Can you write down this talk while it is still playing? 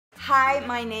Hi,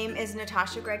 my name is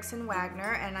Natasha Gregson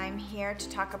Wagner, and I'm here to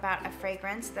talk about a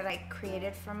fragrance that I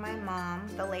created for my mom,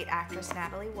 the late actress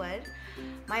Natalie Wood.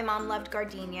 My mom loved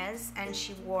gardenias, and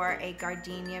she wore a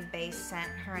gardenia-based scent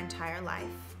her entire life.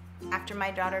 After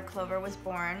my daughter Clover was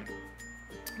born,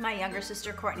 my younger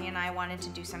sister Courtney and I wanted to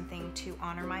do something to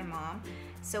honor my mom,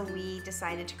 so we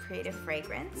decided to create a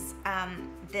fragrance.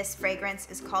 This fragrance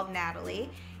is called Natalie.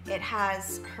 It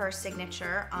has her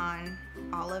signature on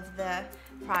all of the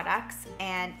products,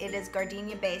 and it is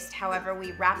gardenia based. However,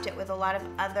 we wrapped it with a lot of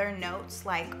other notes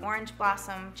like orange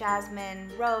blossom,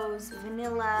 jasmine, rose,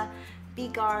 vanilla, bee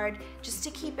guard, just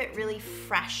to keep it really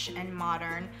fresh and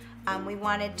modern. We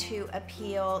wanted to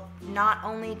appeal not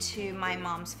only to my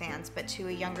mom's fans, but to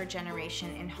a younger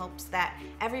generation in hopes that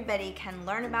everybody can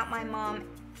learn about my mom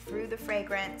through the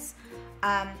fragrance.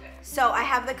 So I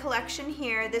have the collection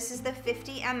here. This is the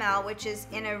 50 ml, which is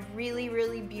in a really,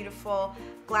 really beautiful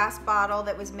glass bottle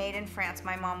that was made in France.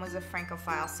 My mom was a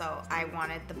Francophile, so I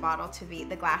wanted the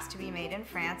glass to be made in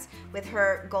France with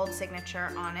her gold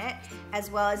signature on it,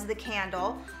 as well as the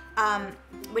candle,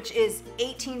 which is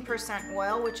 18%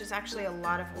 oil, which is actually a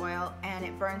lot of oil, and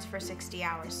it burns for 60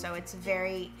 hours. So it's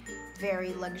very,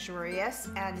 very luxurious,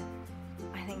 and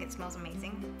I think it smells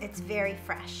amazing. It's very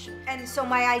fresh. And so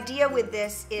my idea with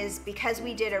this is, because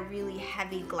we did a really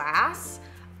heavy glass,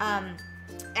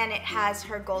 and it has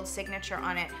her gold signature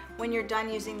on it, when you're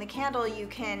done using the candle, you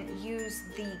can use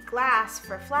the glass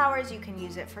for flowers, you can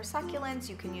use it for succulents,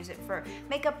 you can use it for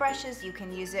makeup brushes, you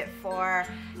can use it for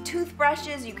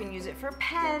toothbrushes, you can use it for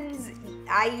pens.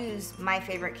 I use my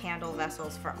favorite candle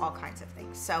vessels for all kinds of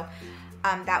things. So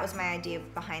that was my idea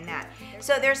behind that.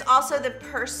 So there's also the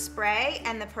purse spray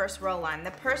and the purse roll-on.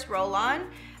 The purse roll-on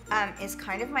is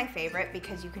kind of my favorite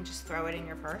because you can just throw it in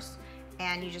your purse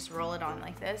and you just roll it on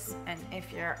like this, and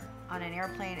if you're on an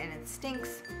airplane and it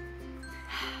stinks,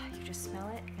 you just smell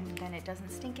it and then it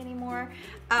doesn't stink anymore.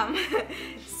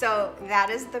 So that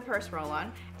is the purse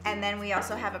roll-on. And then we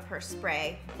also have a purse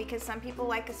spray, because some people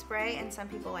like a spray and some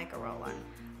people like a roll-on.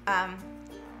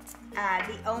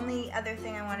 The only other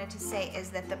thing I wanted to say is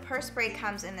that the purse spray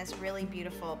comes in this really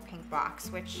beautiful pink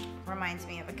box, which reminds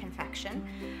me of a confection.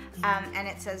 And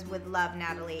it says, "With love,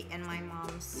 Natalie," in my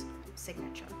mom's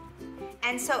signature.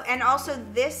 And also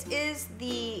this is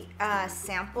the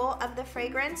sample of the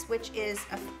fragrance, which is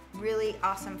a really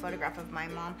awesome photograph of my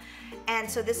mom. And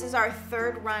so this is our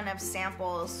third run of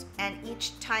samples, and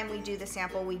each time we do the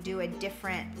sample, we do a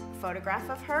different photograph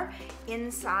of her.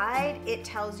 Inside, it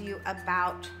tells you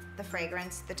about the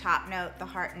fragrance, the top note, the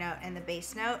heart note, and the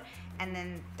base note, and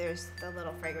then there's the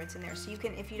little fragrance in there. So you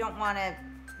can, if you don't want to,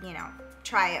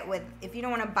 try it with, if you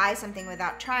don't want to buy something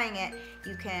without trying it,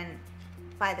 you can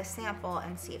buy the sample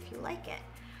and see if you like it.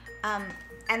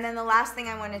 And then the last thing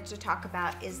I wanted to talk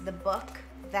about is the book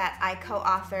that I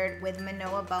co-authored with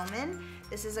Manoa Bowman.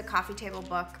 This is a coffee table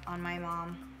book on my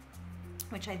mom,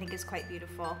 which I think is quite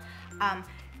beautiful.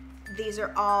 These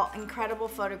are all incredible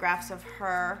photographs of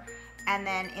her, and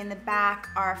then in the back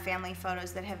are family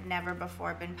photos that have never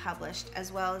before been published,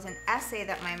 as well as an essay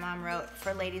that my mom wrote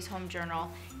for Ladies' Home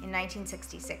Journal in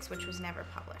 1966, which was never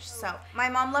published. So my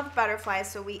mom loved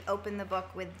butterflies, so we opened the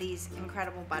book with these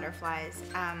incredible butterflies.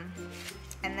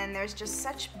 And then there's just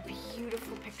such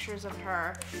beautiful pictures of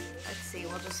her. Let's see,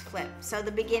 we'll just flip. So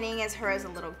the beginning is her as a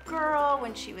little girl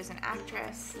when she was an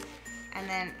actress, and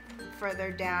then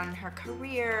further down her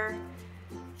career.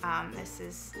 This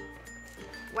is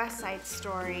West Side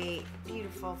Story,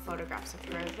 beautiful photographs of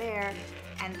her there.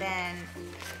 And then,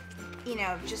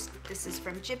 just this is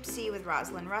from Gypsy with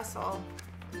Rosalind Russell.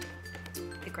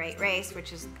 The Great Race,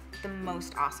 which is the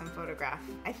most awesome photograph.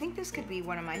 I think this could be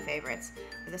one of my favorites,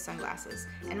 with the sunglasses.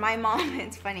 And my mom,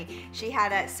 it's funny, she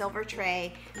had a silver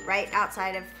tray right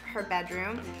outside of her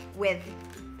bedroom with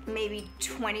maybe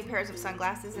 20 pairs of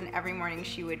sunglasses, and every morning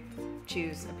she would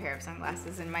choose a pair of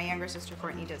sunglasses, and my younger sister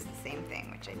Courtney does the same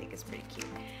thing, which I think is pretty cute.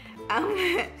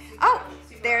 Oh,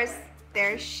 there is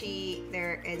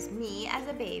me as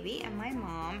a baby and my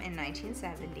mom in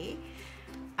 1970.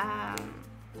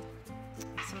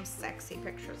 Some sexy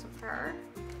pictures of her.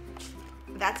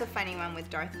 That's a funny one with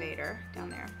Darth Vader down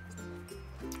there.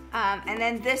 And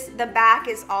then the back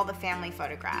is all the family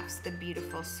photographs, the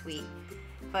beautiful, sweet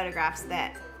photographs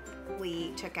that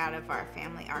we took out of our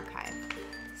family archive.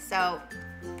 So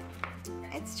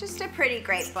it's just a pretty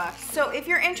great book. So if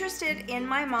you're interested in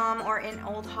my mom, or in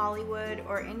old Hollywood,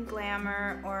 or in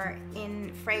glamour, or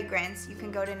in fragrance, you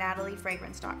can go to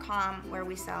nataliefragrance.com, where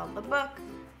we sell the book,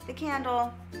 the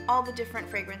candle, all the different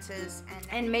fragrances,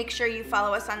 and make sure you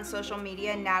follow us on social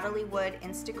media, Natalie Wood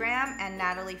Instagram and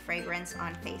Natalie Fragrance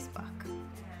on Facebook.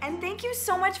 And thank you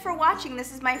so much for watching.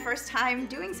 This is my first time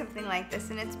doing something like this,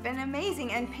 and it's been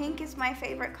amazing, and pink is my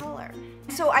favorite color.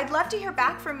 So I'd love to hear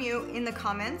back from you in the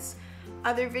comments.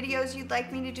 Other videos you'd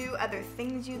like me to do, other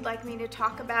things you'd like me to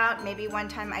talk about. Maybe one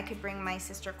time I could bring my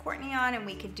sister Courtney on and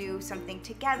we could do something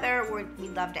together.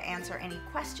 We'd love to answer any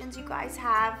questions you guys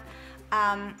have.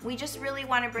 We just really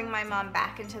want to bring my mom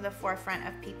back into the forefront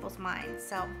of people's minds.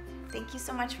 So thank you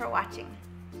so much for watching.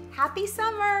 Happy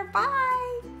summer,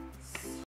 bye!